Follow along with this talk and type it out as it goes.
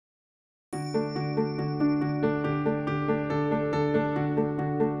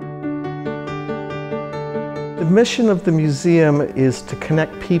The mission of the museum is to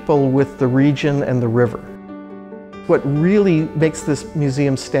connect people with the region and the river. What really makes this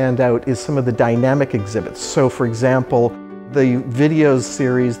museum stand out is some of the dynamic exhibits. So for example, the videos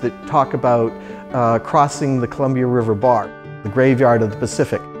series that talk about crossing the Columbia River Bar, the graveyard of the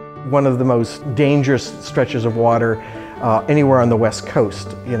Pacific, one of the most dangerous stretches of water anywhere on the West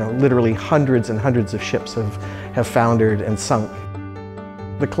Coast. You know, literally hundreds and hundreds of ships have foundered and sunk.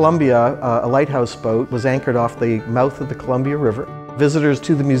 The Columbia, a lighthouse boat, was anchored off the mouth of the Columbia River. Visitors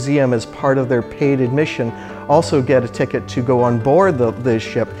to the museum, as part of their paid admission, also get a ticket to go on board the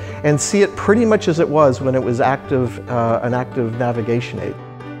ship and see it pretty much as it was when it was an active navigation aid.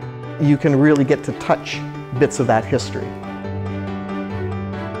 You can really get to touch bits of that history.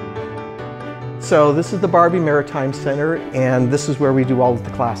 So this is the Barbie Maritime Center, and this is where we do all of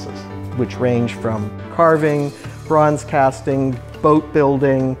the classes, which range from carving, bronze casting, boat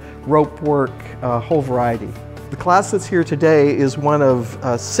building, rope work, a whole variety. The class that's here today is one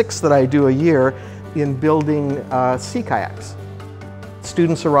of 6 that I do a year in building sea kayaks.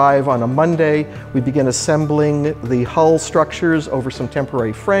 Students arrive on a Monday. We begin assembling the hull structures over some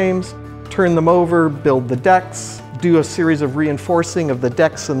temporary frames, turn them over, build the decks, do a series of reinforcing of the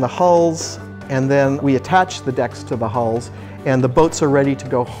decks and the hulls, and then we attach the decks to the hulls, and the boats are ready to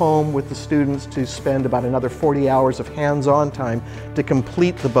go home with the students to spend about another 40 hours of hands-on time to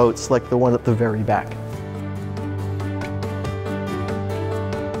complete the boats like the one at the very back.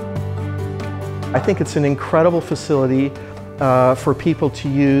 I think it's an incredible facility for people to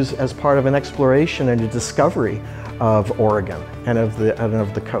use as part of an exploration and a discovery of Oregon and of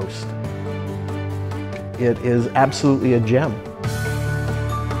the coast. It is absolutely a gem.